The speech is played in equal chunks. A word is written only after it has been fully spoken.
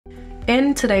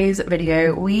In today's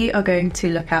video, we are going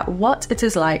to look at what it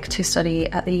is like to study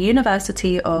at the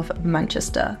University of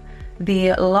Manchester,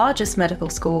 the largest medical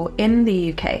school in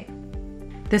the UK.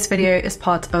 This video is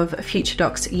part of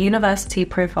FutureDoc's University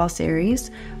Profile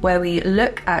series, where we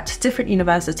look at different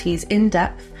universities in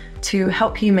depth to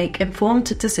help you make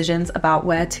informed decisions about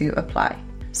where to apply.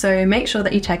 So make sure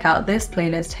that you check out this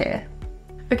playlist here.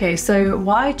 Okay, so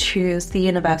why choose the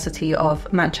University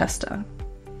of Manchester?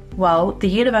 Well, the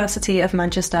University of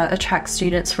Manchester attracts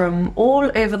students from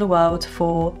all over the world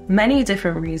for many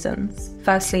different reasons.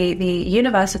 Firstly, the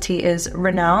university is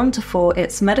renowned for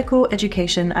its medical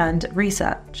education and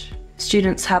research.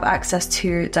 Students have access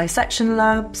to dissection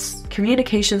labs,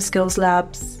 communication skills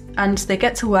labs, and they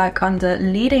get to work under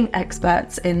leading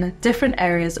experts in different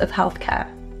areas of healthcare.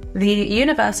 The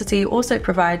university also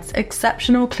provides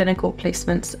exceptional clinical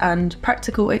placements and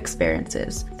practical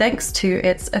experiences, thanks to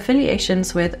its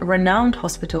affiliations with renowned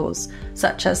hospitals,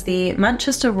 such as the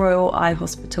Manchester Royal Eye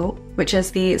Hospital, which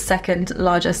is the second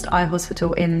largest eye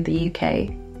hospital in the UK,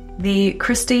 the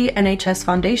Christie NHS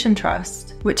Foundation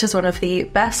Trust, which is one of the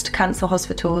best cancer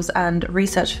hospitals and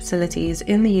research facilities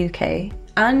in the UK,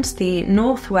 and the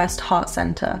North West Heart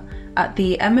Centre at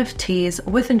the MFT's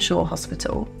Wythenshawe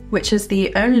Hospital, which is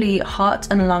the only heart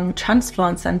and lung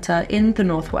transplant centre in the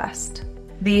Northwest.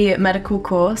 The medical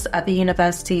course at the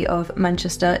University of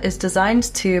Manchester is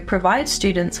designed to provide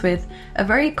students with a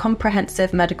very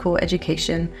comprehensive medical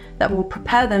education that will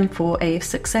prepare them for a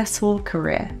successful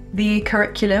career. The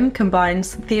curriculum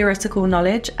combines theoretical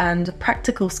knowledge and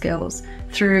practical skills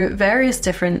through various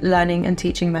different learning and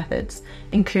teaching methods,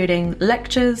 including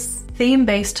lectures,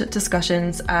 theme-based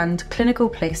discussions, and clinical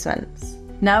placements.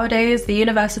 Nowadays, the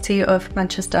University of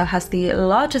Manchester has the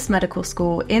largest medical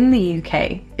school in the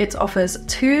UK. It offers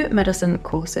 2 medicine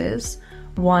courses.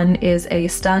 One is a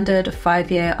standard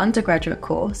 5-year undergraduate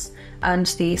course, and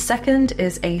the second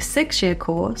is a 6-year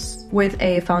course with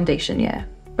a foundation year,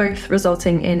 both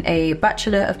resulting in a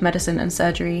Bachelor of Medicine and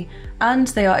Surgery, and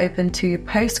they are open to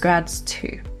postgrads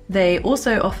too. They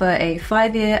also offer a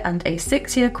 5-year and a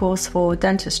 6-year course for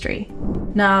dentistry.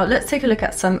 Now, let's take a look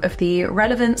at some of the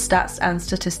relevant stats and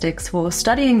statistics for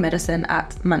studying medicine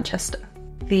at Manchester.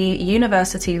 The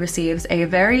university receives a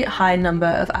very high number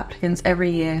of applicants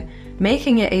every year,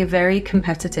 making it a very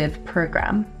competitive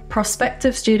program.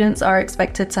 Prospective students are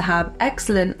expected to have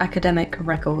excellent academic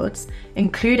records,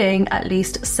 including at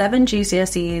least 7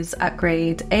 GCSEs at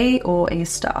grade A or A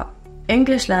star.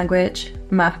 English language,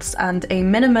 maths, and a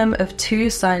minimum of 2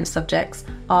 science subjects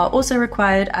are also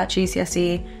required at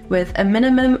GCSE, with a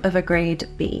minimum of a grade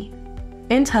B.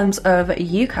 In terms of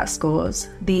UCAS scores,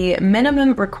 the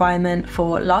minimum requirement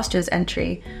for last year's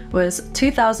entry was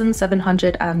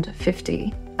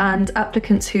 2,750, and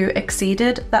applicants who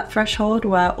exceeded that threshold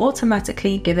were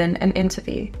automatically given an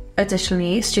interview.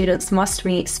 Additionally, students must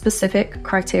meet specific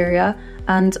criteria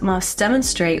and must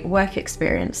demonstrate work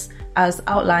experience as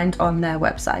outlined on their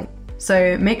website.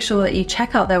 So make sure that you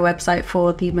check out their website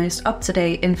for the most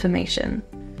up-to-date information.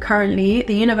 Currently,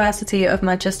 the University of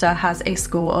Manchester has a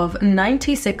score of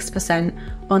 96%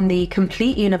 on the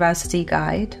Complete University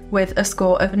Guide, with a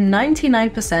score of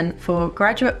 99% for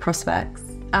graduate prospects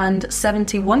and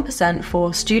 71%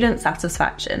 for student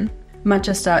satisfaction.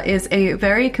 Manchester is a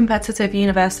very competitive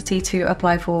university to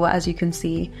apply for, as you can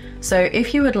see, so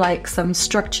if you would like some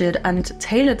structured and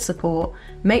tailored support,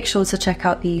 make sure to check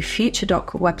out the FutureDoc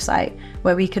website,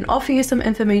 where we can offer you some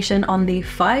information on the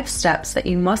 5 steps that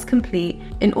you must complete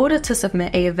in order to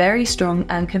submit a very strong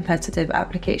and competitive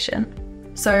application.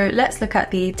 So let's look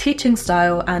at the teaching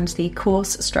style and the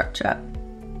course structure.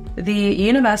 The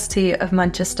University of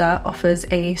Manchester offers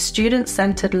a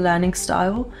student-centered learning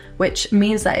style, which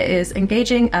means that it is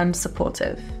engaging and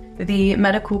supportive. The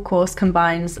medical course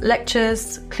combines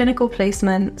lectures, clinical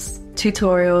placements,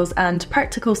 tutorials, and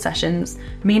practical sessions,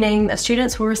 meaning that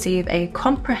students will receive a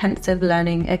comprehensive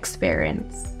learning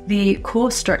experience. The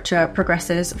course structure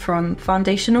progresses from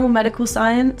foundational medical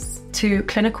science to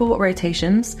clinical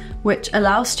rotations, which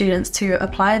allows students to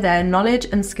apply their knowledge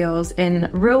and skills in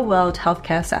real-world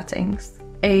healthcare settings.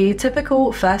 A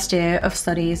typical first year of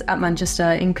studies at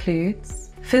Manchester includes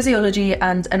physiology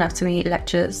and anatomy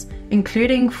lectures,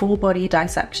 including full-body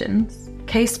dissections,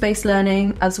 case-based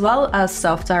learning, as well as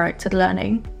self-directed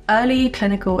learning, early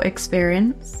clinical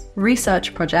experience,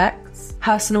 research projects,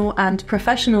 personal and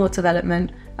professional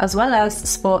development, as well as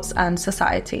sports and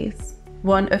societies.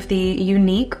 One of the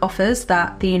unique offers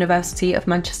that the University of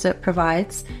Manchester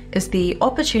provides is the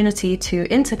opportunity to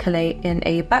intercalate in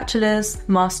a bachelor's,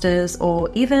 master's, or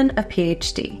even a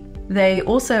PhD. They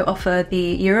also offer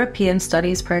the European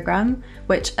Studies program,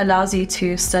 which allows you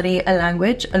to study a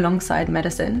language alongside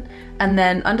medicine and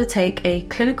then undertake a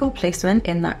clinical placement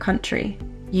in that country.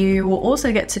 You will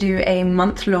also get to do a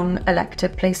month-long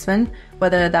elective placement,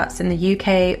 whether that's in the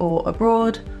UK or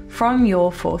abroad, from your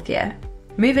 4th year.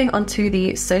 Moving on to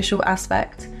the social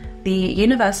aspect, the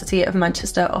University of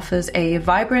Manchester offers a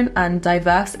vibrant and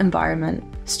diverse environment.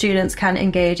 Students can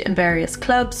engage in various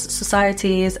clubs,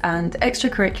 societies, and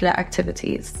extracurricular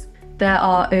activities. There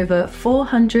are over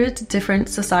 400 different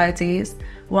societies,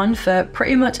 one for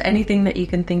pretty much anything that you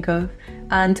can think of.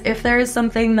 And if there is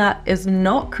something that is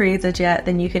not created yet,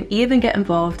 then you can even get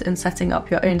involved in setting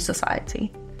up your own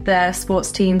society. Their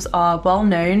sports teams are well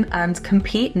known and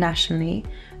compete nationally,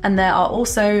 and there are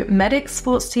also medic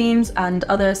sports teams and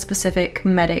other specific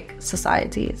medic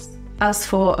societies. As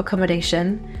for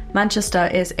accommodation, Manchester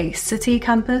is a city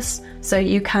campus, so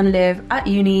you can live at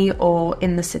uni or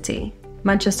in the city.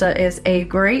 Manchester is a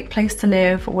great place to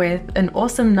live with an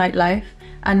awesome nightlife,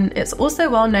 and it's also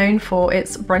well known for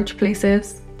its brunch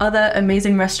places, other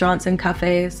amazing restaurants and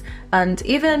cafes, and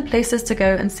even places to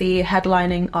go and see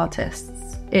headlining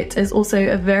artists. It is also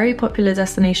a very popular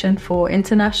destination for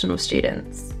international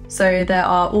students, so there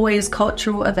are always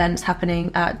cultural events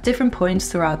happening at different points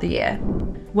throughout the year.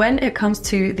 When it comes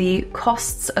to the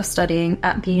costs of studying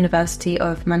at the University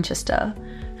of Manchester,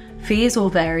 fees will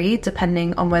vary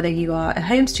depending on whether you are a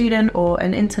home student or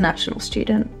an international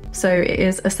student. So it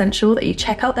is essential that you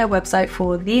check out their website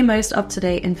for the most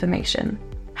up-to-date information.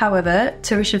 However,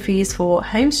 tuition fees for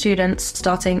home students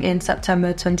starting in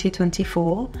September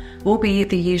 2024 will be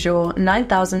the usual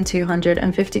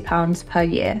 £9,250 per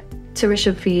year.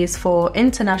 Tuition fees for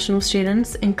international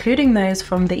students, including those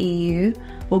from the EU,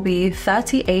 will be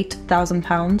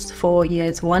 £38,000 for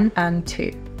years 1 and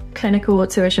 2. Clinical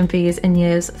tuition fees in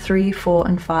years 3, 4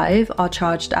 and 5 are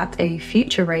charged at a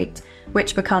future rate,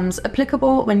 which becomes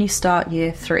applicable when you start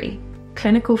year 3.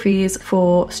 Clinical fees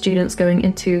for students going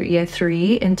into year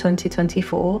 3 in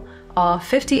 2024 are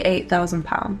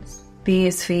 £58,000.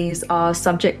 These fees are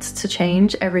subject to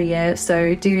change every year,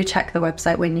 so do check the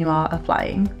website when you are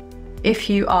applying.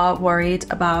 If you are worried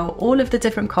about all of the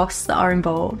different costs that are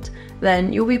involved,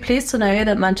 then you'll be pleased to know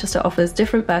that Manchester offers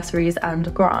different bursaries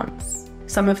and grants.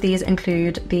 Some of these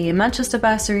include the Manchester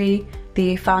Bursary,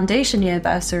 the Foundation Year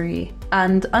Bursary,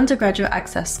 and undergraduate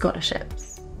access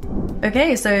scholarships.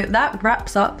 Okay, so that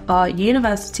wraps up our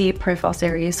university profile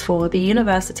series for the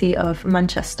University of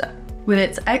Manchester. With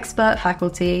its expert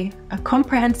faculty, a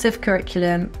comprehensive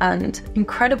curriculum, and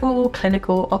incredible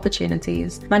clinical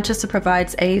opportunities, Manchester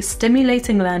provides a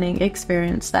stimulating learning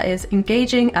experience that is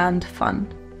engaging and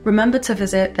fun. Remember to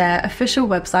visit their official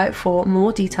website for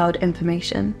more detailed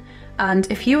information. And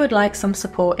if you would like some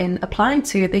support in applying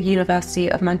to the University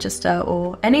of Manchester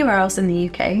or anywhere else in the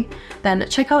UK, then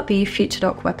check out the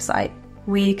FutureDoc website.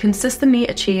 We consistently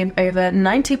achieve over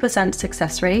 90%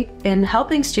 success rate in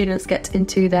helping students get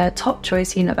into their top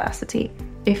choice university.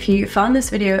 If you found this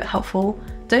video helpful,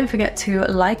 don't forget to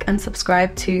like and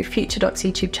subscribe to FutureDoc's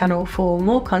YouTube channel for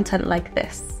more content like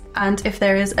this. And if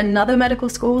there is another medical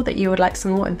school that you would like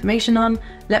some more information on,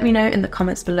 let me know in the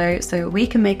comments below so we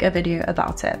can make a video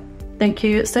about it. Thank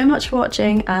you so much for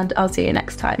watching, and I'll see you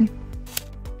next time.